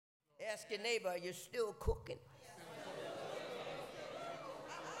Ask your neighbor, are you still cooking?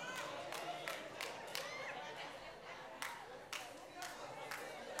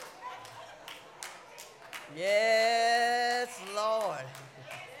 Yes, Lord.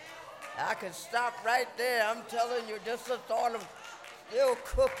 I could stop right there. I'm telling you, just the thought of still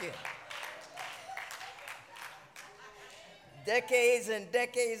cooking. Decades and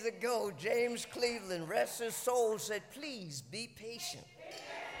decades ago, James Cleveland, rest his soul, said, please be patient.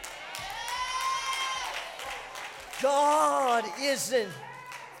 God isn't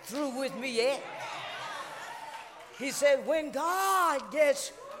through with me yet. He said, when God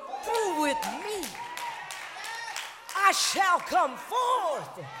gets through with me, I shall come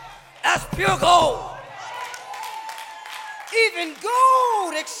forth as pure gold. Even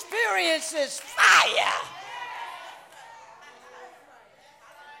gold experiences fire.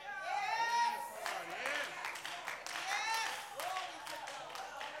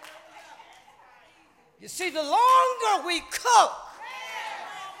 You see, the longer we cook,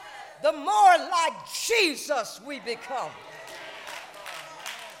 the more like Jesus we become.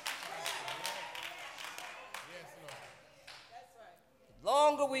 The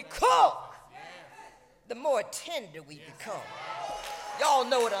longer we cook, the more tender we become. Y'all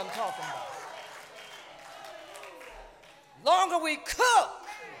know what I'm talking about. The longer we cook,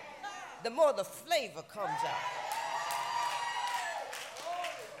 the more the flavor comes out.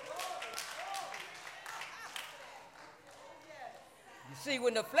 You see,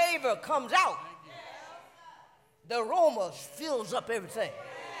 when the flavor comes out, the aroma fills up everything.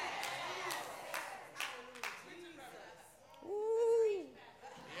 Ooh.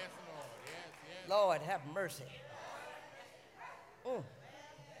 Lord, have mercy.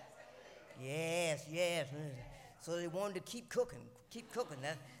 Yes, yes. So they wanted to keep cooking, keep cooking.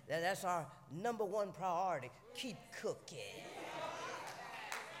 That's our number one priority. Keep cooking.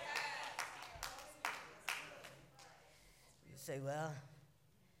 You say, well,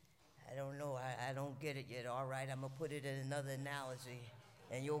 I don't know. I don't get it yet. All right, I'm going to put it in another analogy,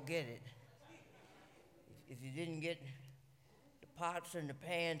 and you'll get it. If you didn't get the pots and the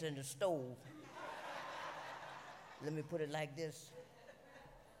pans and the stove, let me put it like this.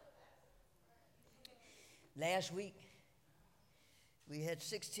 Last week, we had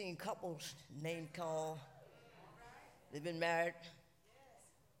 16 couples name call. They've been married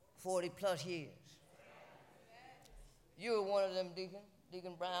 40 plus years. You were one of them,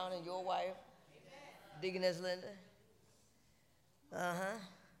 Deacon Brown, and your wife, Deaconess Linda.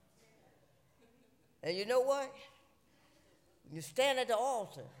 And you know what? When you stand at the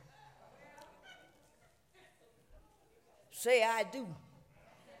altar, say, I do.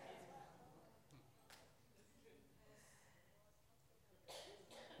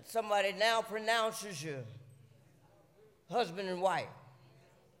 Somebody now pronounces you husband and wife.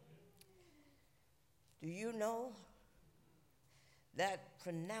 Do you know that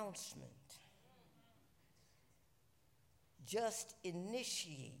pronouncement just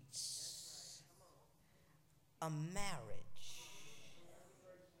initiates a marriage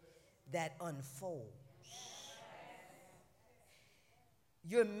that unfolds?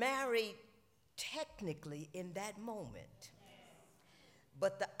 You're married technically in that moment,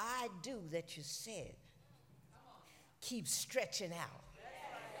 but the I do that you said keeps stretching out.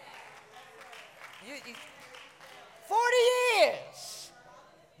 40 years.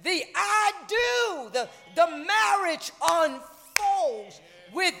 The I do, the marriage unfolds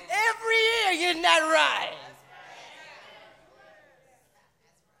with every year. Isn't that right?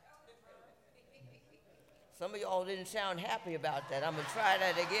 Some of y'all didn't sound happy about that. I'm going to try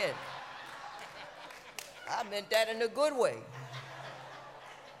that again. I meant that in a good way.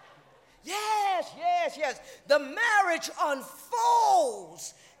 Yes, yes, yes. The marriage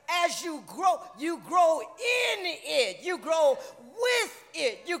unfolds as you grow. You grow in it. You grow with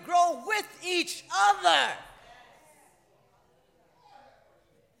it. You grow with each other.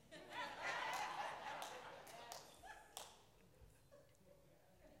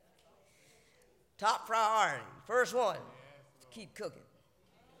 Top priority. First one, keep cooking.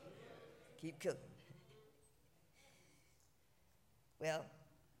 Keep cooking. Well,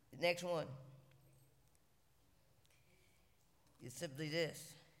 the next one is simply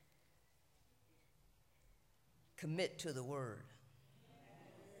this. Commit to the word.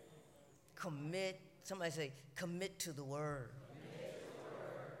 Commit. Somebody say, commit to the word.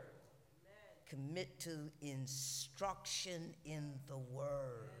 Commit to instruction in the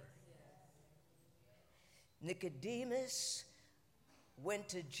word. Nicodemus went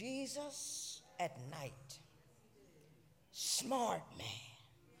to Jesus at night. Smart man,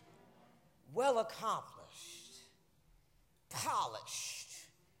 well accomplished, polished,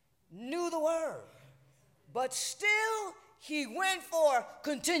 but still he went for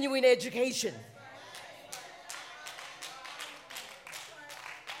continuing education.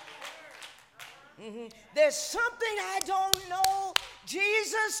 There's something I don't know.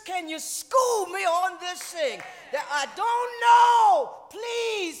 Jesus, can you school me on this thing that I don't know?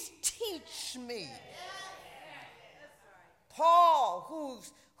 Please teach me. Paul,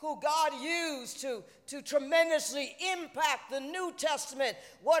 who God used to tremendously impact the New Testament.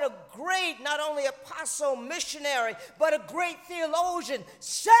 What a great, not only apostle, missionary, but a great theologian,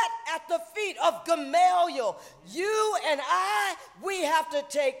 sat at the feet of Gamaliel. You and I, we have to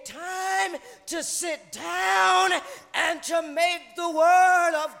take time to sit down and to make the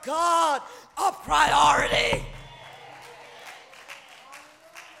Word of God a priority.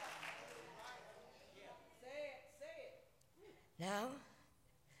 Now,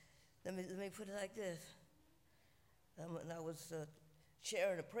 let me put it like this. I was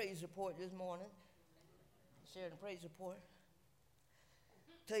sharing a praise report this morning. Sharing a praise report.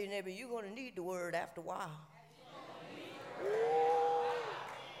 Tell your neighbor, you're going to need the word after a while.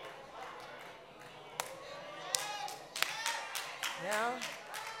 Now,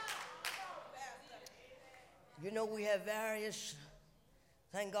 you know we have various,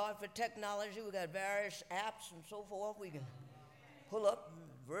 thank God for technology, we got various apps and so forth. We can pull up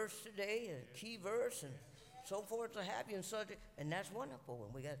verse today, a key verse, and so forth to have you and such, and that's wonderful.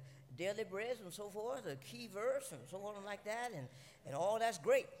 And we got daily bread and so forth, a key verse and so on like that, and all that's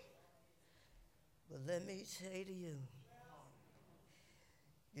great. But let me say to you,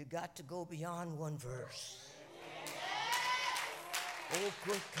 you got to go beyond one verse. Oh,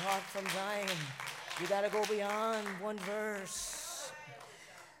 good God from Zion, you got to go beyond one verse.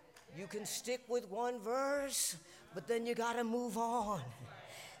 You can stick with one verse, but then you got to move on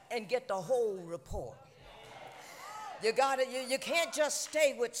and get the whole report. You can't just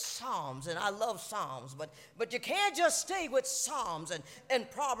stay with Psalms, and I love Psalms, but you can't just stay with Psalms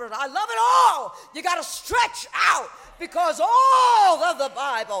and Proverbs. I love it all. You got to stretch out, because all of the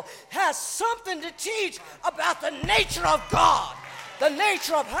Bible has something to teach about the nature of God, the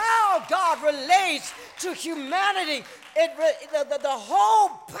nature of how God relates to humanity. The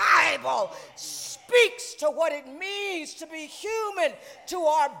whole Bible speaks to what it means to be human, to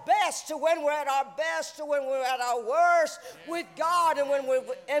our best, to when we're at our best, to when we're at our worst with God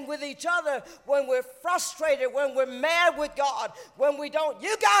and with each other, when we're frustrated, when we're mad with God, when we don't.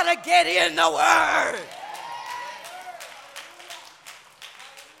 You got to get in the Word.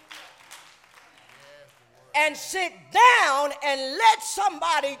 And sit down and let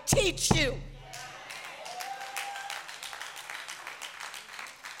somebody teach you.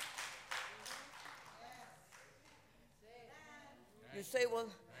 You say, well,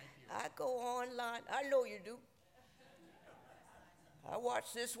 I go online. I know you do. I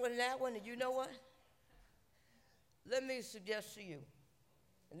watch this one and that one, and you know what? Let me suggest to you,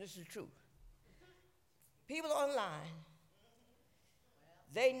 and this is true. People online,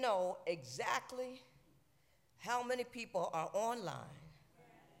 they know exactly how many people are online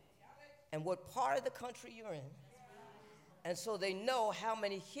and what part of the country you're in. And so they know how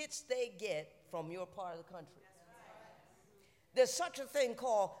many hits they get from your part of the country. There's such a thing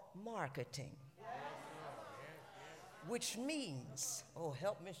called marketing, which means, oh,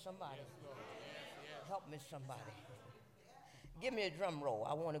 help me somebody. Help me somebody. Give me a drum roll.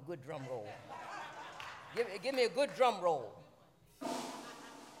 I want a good drum roll. Give me a good drum roll.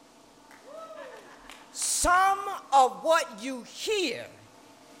 Some of what you hear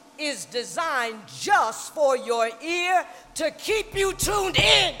is designed just for your ear to keep you tuned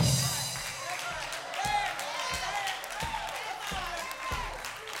in.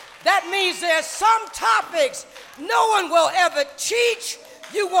 That means there's some topics no one will ever teach.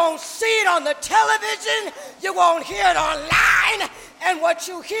 You won't see it on the television. You won't hear it online. And what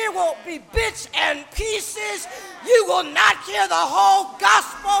you hear will be bits and pieces. You will not hear the whole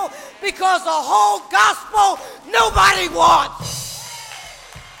gospel, because the whole gospel nobody wants.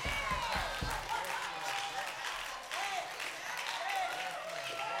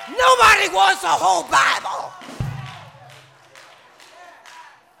 Nobody wants the whole Bible.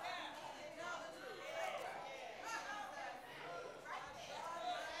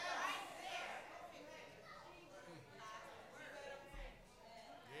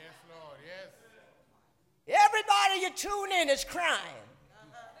 Everybody you tune in is crying.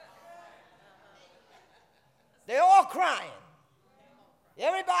 They're all crying.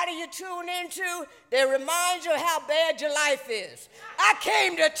 Everybody you tune into, they remind you how bad your life is. I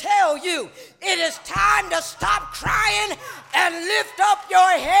came to tell you, it is time to stop crying and lift up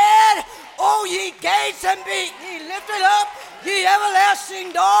your head, O ye gates, and be ye lifted up, ye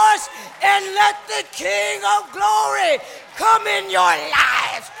everlasting doors, eyes and let the King of Glory come in your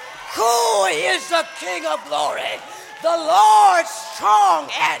lives. Who is the King of Glory? The Lord strong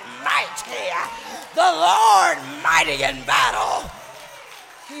and mighty. The Lord mighty in battle.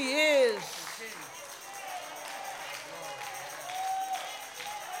 He is.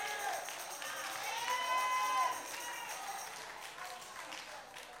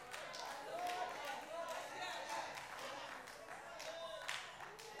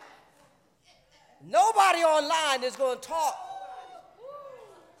 Nobody online is going to talk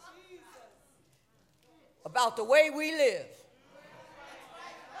about the way we live.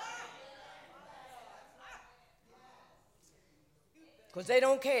 Because they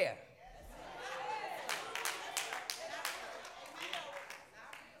don't care.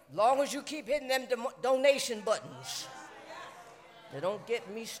 Long as you keep hitting them donation buttons, they don't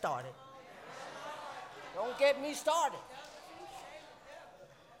get me started. Don't get me started.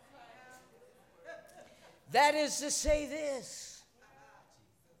 That is to say this.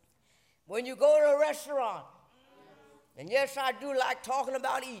 When you go to a restaurant, and yes, I do like talking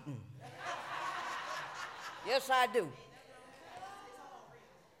about eating. Yes, I do.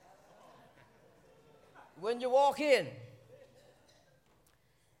 When you walk in,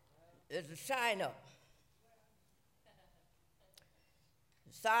 there's a sign up.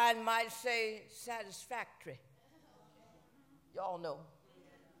 The sign might say satisfactory. Y'all know.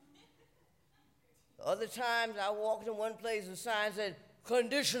 Other times I walked in one place, the sign said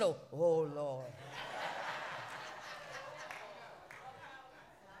conditional. Oh, Lord.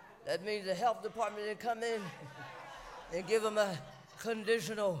 That means the health department didn't come in and give them a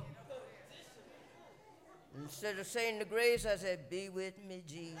conditional. Instead of saying the grace, I said, be with me,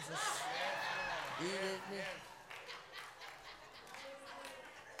 Jesus. Be with me.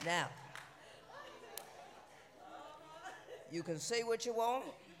 Now, you can say what you want.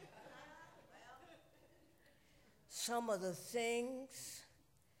 Some of the things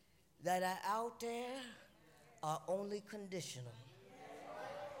that are out there are only conditional.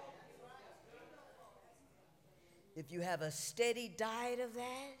 If you have a steady diet of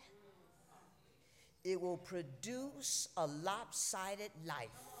that, it will produce a lopsided life.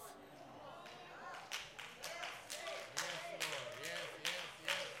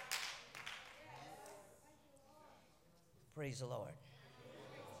 Praise the Lord.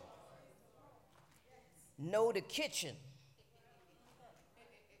 Know the kitchen.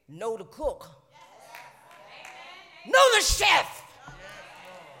 Know the cook. Know the chef.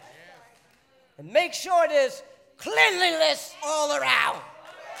 And make sure there's cleanliness all around.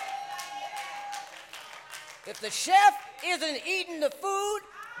 If the chef isn't eating the food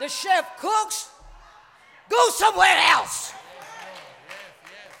the chef cooks, go somewhere else.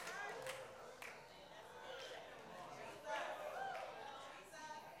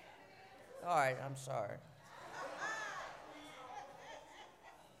 All right, I'm sorry.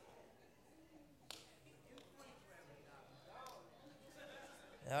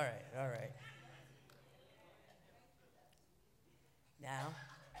 All right. Now,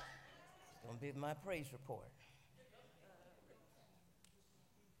 it's going to be my praise report.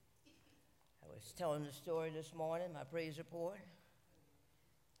 I was telling the story this morning, my praise report.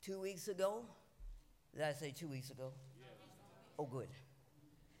 2 weeks ago, did I say 2 weeks ago? Yeah. Oh, good.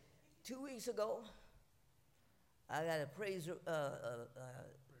 2 weeks ago, I got a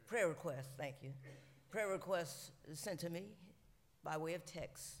prayer request, thank you. Prayer request sent to me by way of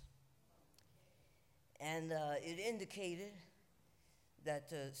text. And it indicated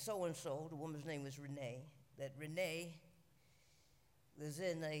that so-and-so, the woman's name was Renee, that Renee was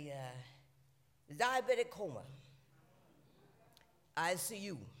in a diabetic coma,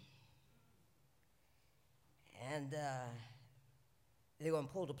 ICU. And they're going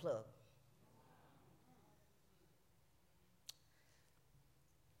to pull the plug.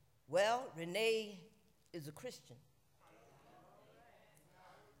 Well, Renee is a Christian.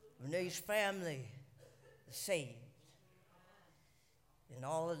 Renee's family is saved. And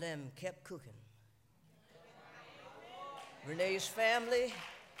all of them kept cooking. Renee's family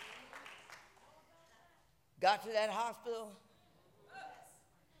got to that hospital,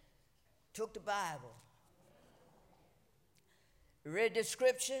 took the Bible, read the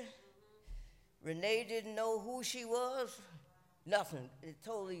scripture. Renee didn't know who she was, nothing. It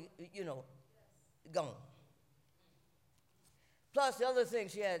totally, gone. Plus the other thing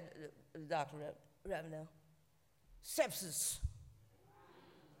she had, Dr. Ravenel, sepsis.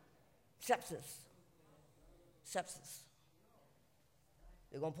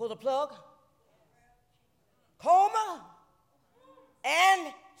 They're going to pull the plug. Coma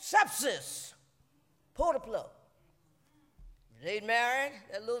and sepsis. Pull the plug. They'd married,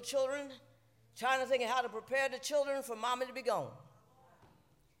 their little children, trying to think of how to prepare the children for mommy to be gone.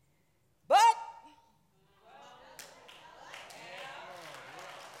 But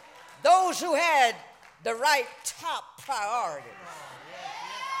those who had the right top priorities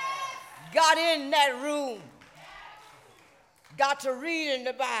got in that room, got to reading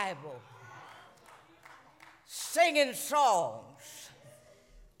the Bible, singing songs,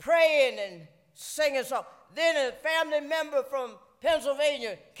 praying and singing songs. Then a family member from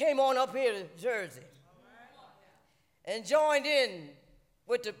Pennsylvania came on up here to Jersey and joined in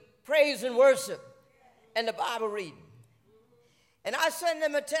with the praise and worship and the Bible reading. And I sent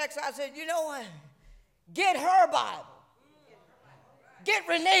them a text. I said, you know what? Get her Bible. Get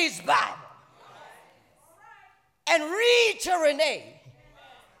Renee's Bible. And read to Renee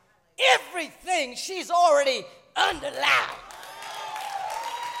everything she's already underlined.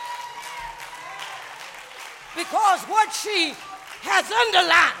 Because what she has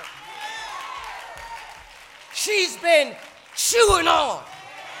underlined, she's been chewing on.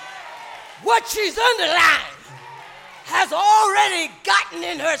 What she's underlined has already gotten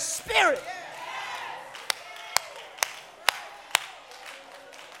in her spirit.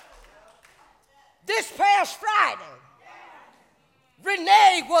 This past Friday,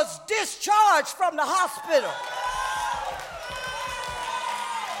 Renee was discharged from the hospital.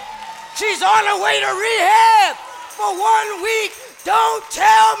 She's on her way to rehab for 1 week. Don't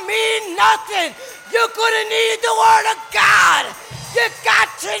tell me nothing. You're going to need the Word of God. You got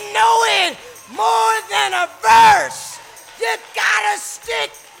to know it more than a verse. You got to stick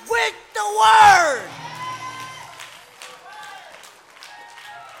with the Word.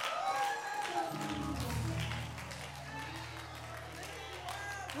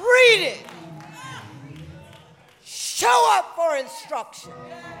 Read it. Show up for instruction.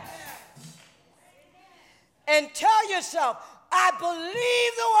 And tell yourself, I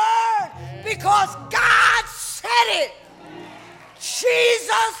believe the Word because God said it.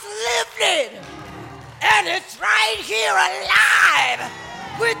 Jesus lived it. And it's right here alive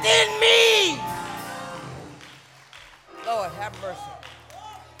within me. Lord, have mercy.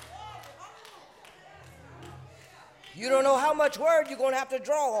 You don't know how much word you're going to have to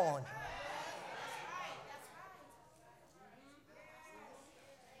draw on.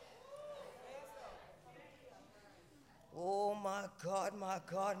 Oh, my God, my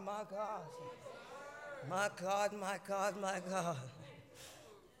God, my God. My God, my God, my God.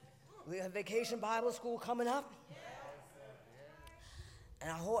 We have Vacation Bible School coming up.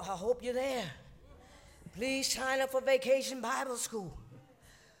 And I hope you're there. Please sign up for Vacation Bible School.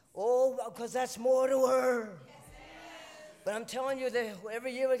 Oh, because that's more to the Word. But I'm telling you that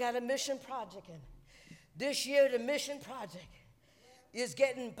every year we got a mission project. And this year the mission project is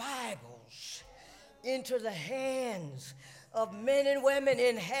getting Bibles into the hands of men and women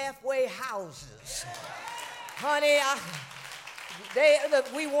in halfway houses. Honey,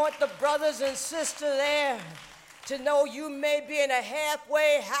 we want the brothers and sisters there to know you may be in a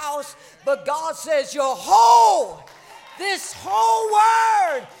halfway house, but God says you're whole. This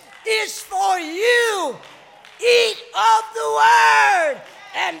whole word is for you. Eat of the word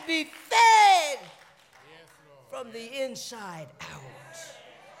and be fed from the inside out.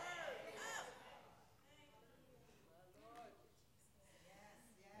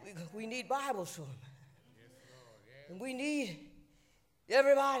 We need Bibles for them. And we need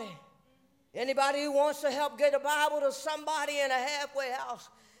everybody, anybody who wants to help get a Bible to somebody in a halfway house,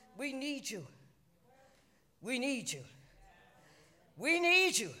 we need you. We need you. We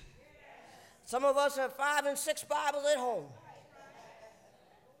need you. Some of us have 5 and 6 Bibles at home.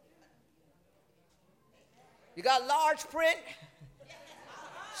 You got large print,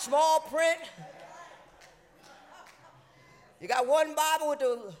 small print. You got one Bible with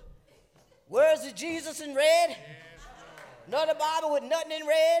the words of Jesus in red, another Bible with nothing in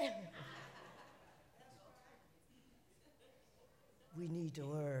red. We need the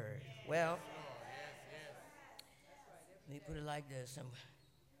Word. Well, let me put it like this.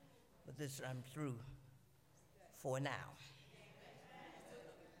 But this I'm through for now.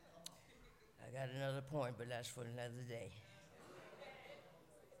 I got another point, but that's for another day.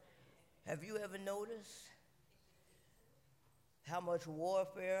 Have you ever noticed how much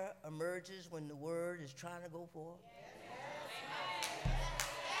warfare emerges when the word is trying to go forth?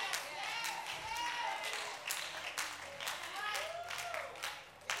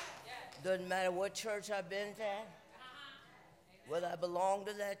 Doesn't matter what church I've been at, whether I belong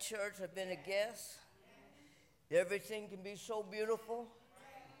to that church or been a guest, everything can be so beautiful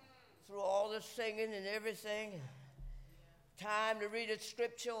through all the singing and everything. Time to read a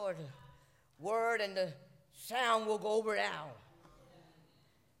scripture or the word and the sound will go over down.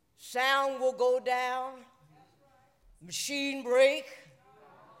 sound will go down, machine break,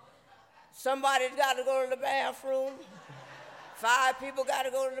 somebody's got to go to the bathroom, 5 people got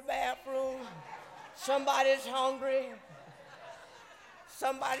to go to the bathroom, somebody's hungry,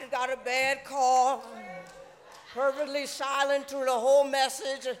 somebody's got a bad call, perfectly silent through the whole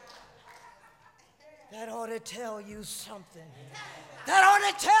message. That ought to tell you something. That ought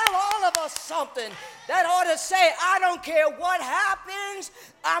to tell all of us something. That ought to say, I don't care what happens,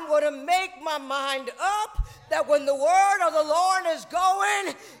 I'm going to make my mind up that when the word of the Lord is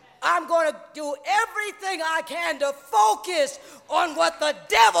going, I'm going to do everything I can to focus on what the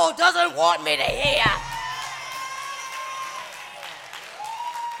devil doesn't want me to hear.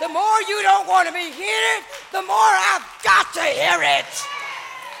 The more you don't want to be hearing, the more I've got to hear it.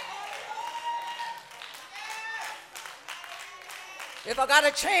 If I got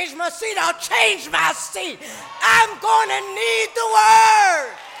to change my seat, I'll change my seat. I'm going to need the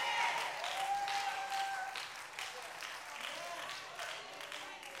word.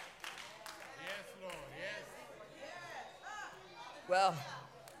 Yes, Lord, yes. Well,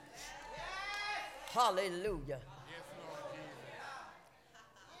 hallelujah. Yes, Lord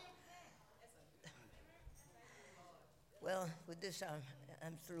Jesus. Well, with this,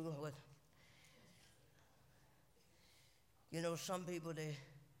 I'm through with. You know, some people,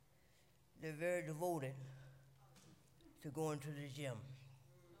 they're very devoted to going to the gym.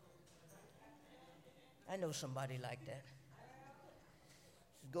 I know somebody like that.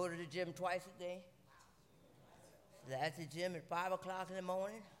 Go to the gym twice a day. They're at the gym at 5 o'clock in the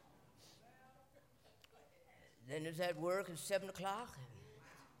morning. Then it's at work at 7 o'clock.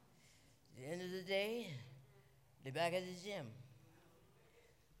 At the end of the day, they're back at the gym.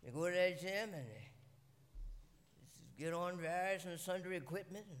 They go to that gym and they get on various and sundry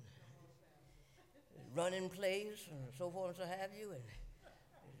equipment and run in place and so forth and so have you, and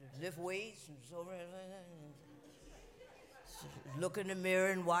lift weights and so forth and look in the mirror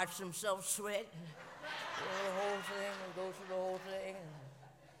and watch themselves sweat. The whole thing, and go through the whole thing.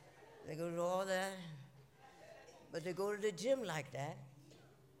 And they go through all that. But they go to the gym like that.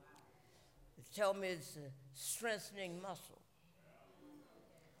 They tell me it's strengthening muscle.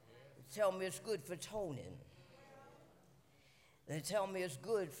 They tell me it's good for toning. They tell me it's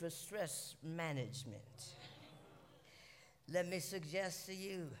good for stress management. Let me suggest to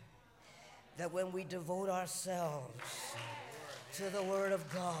you that when we devote ourselves to the Word of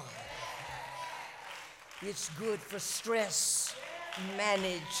God, it's good for stress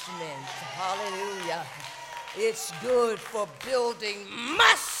management. Hallelujah. It's good for building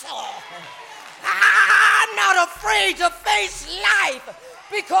muscle. I'm not afraid to face life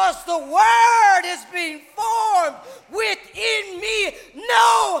because the Word is being formed within me.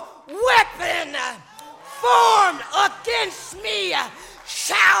 No weapon formed against me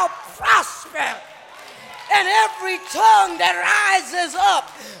shall prosper. And every tongue that rises up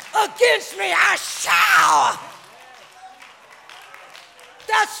against me, I shall.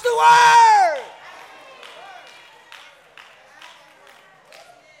 That's the Word.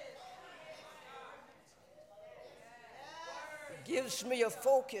 It gives me a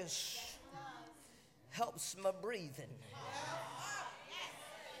focus, helps my breathing.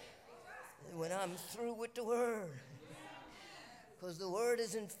 When I'm through with the Word, because the Word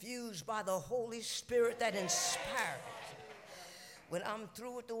is infused by the Holy Spirit that inspired it. When I'm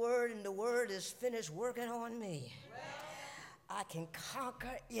through with the Word and the Word is finished working on me, I can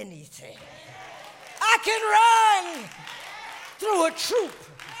conquer anything. I can run through a troop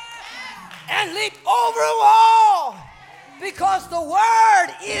and leap over a wall because the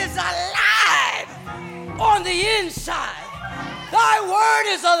Word is alive on the inside. Thy Word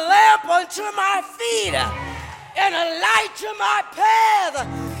is a lamp unto my feet and a light to my path.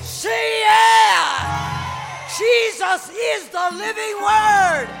 See, yeah, Jesus is the living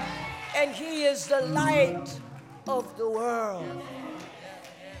Word, and He is the light of the world.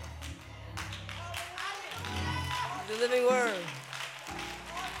 He's the living Word,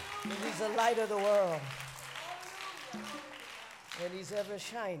 and He's the light of the world, and He's ever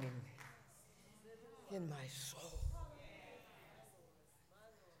shining in my soul.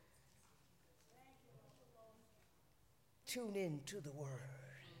 Tune in to the Word.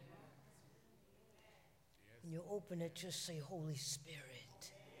 When you open it, just say, Holy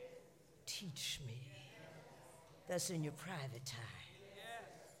Spirit, teach me. That's in your private time.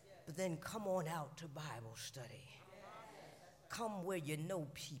 But then come on out to Bible study. Come where you know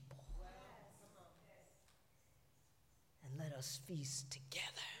people. And let us feast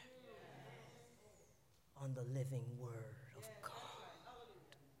together on the living Word of God.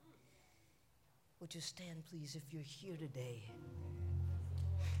 Would you stand, please, if you're here today?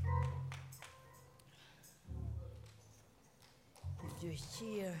 you're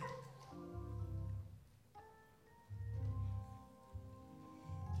here,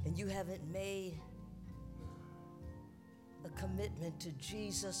 and you haven't made a commitment to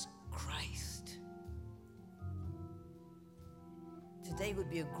Jesus Christ, today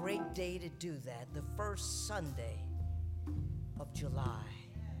would be a great day to do that, the first Sunday of July.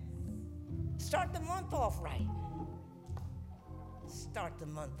 Start the month off right. Start the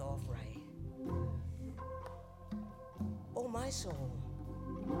month off right. Oh, my soul,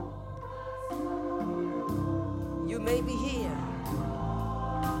 you may be here.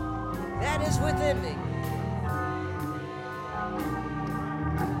 That is within me.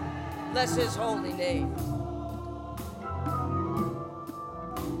 Bless his holy name.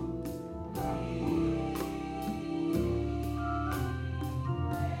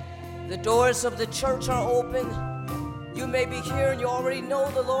 The doors of the church are open. You may be here and you already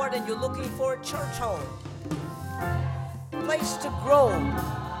know the Lord and you're looking for a church home. Place to grow.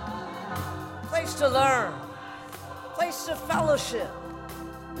 Place to learn. Place to fellowship.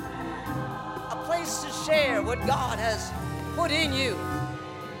 A place to share what God has put in you.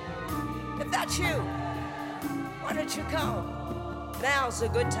 If that's you, why don't you come? Now's a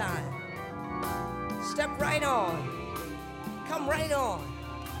good time. Step right on. Come right on.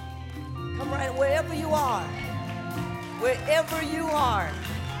 Come right wherever you are. Wherever you are.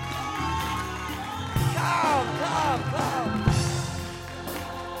 Come.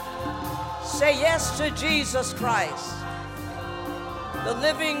 Say yes to Jesus Christ, the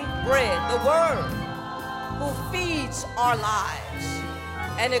living bread, the Word, who feeds our lives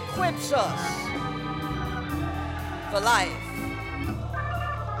and equips us for life.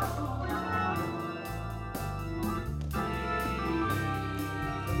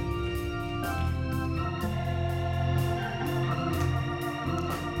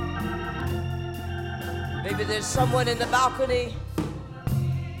 Maybe there's someone in the balcony.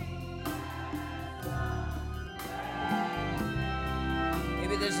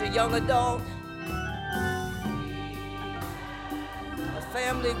 Maybe there's a young adult, a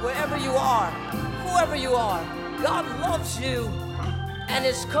family, wherever you are, whoever you are. God loves you and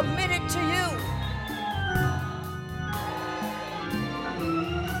is committed to you.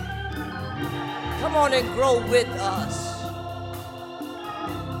 Come on and grow with us.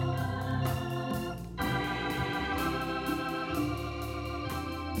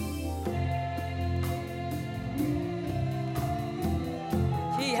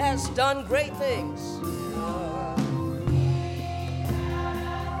 Has done great things.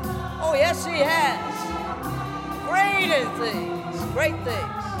 Oh, yes, he has. Great things. Great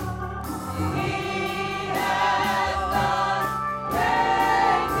things. He has done great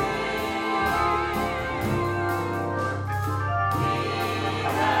things. He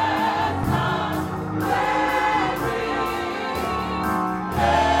has done great things.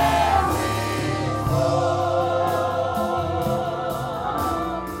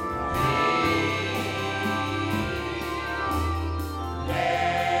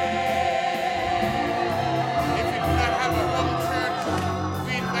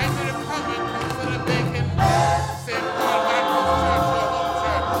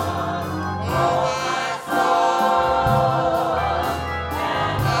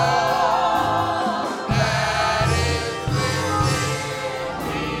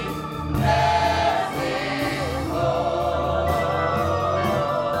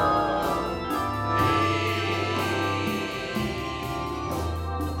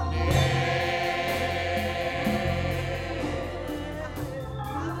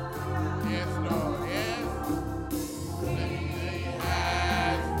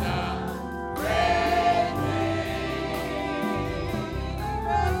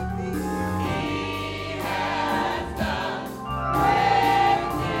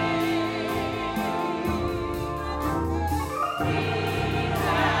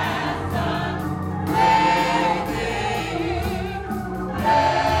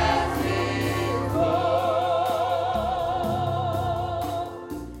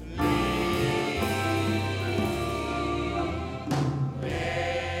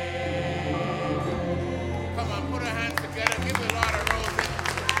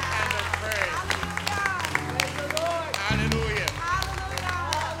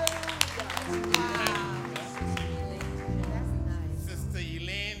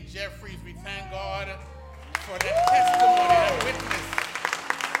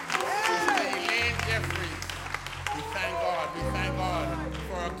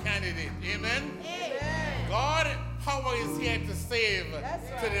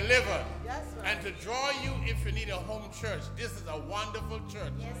 To draw you if you need a home church. This is a wonderful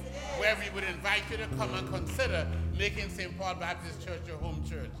church. Yes, it is. Where prayer, we would invite you to come and consider making St. Paul Baptist Church your home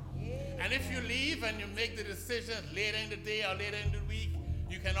church. And if you leave and you make the decision later in the day or later in the week,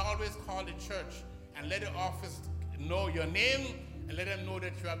 you can always call the church and let the office know your name and let them know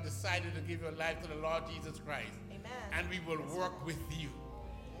that you have decided to give your life to the Lord Jesus Christ. Amen. And we will work with you.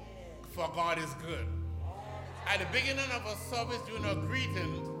 For God is good. At the beginning of our service, during our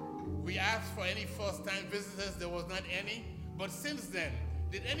greeting, we asked for any first-time visitors. There was not any. But since then,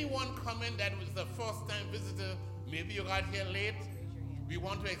 did anyone come in that was a first-time visitor? Maybe you got here late. We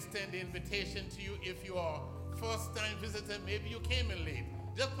want to extend the invitation to you. If you are a first-time visitor, maybe you came in late.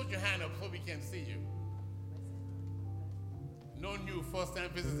 Just put your hand up so we can see you. No new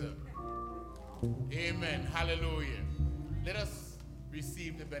first-time visitor. Amen. Hallelujah. Let us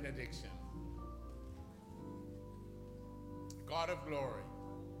receive the benediction. God of glory,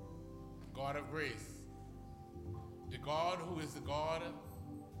 God of grace, the God who is the God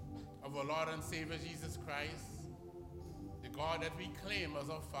of our Lord and Savior Jesus Christ, the God that we claim as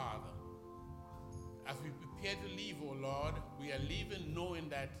our Father. As we prepare to leave, O Lord, we are leaving knowing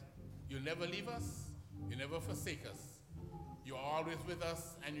that you'll never leave us, you never forsake us. You're always with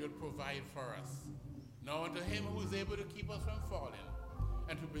us and you'll provide for us. Now unto him who is able to keep us from falling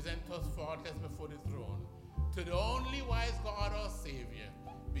and to present us faultless before the throne, to the only wise God our Savior,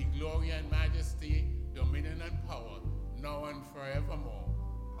 be glory and majesty, dominion and power, now and forevermore.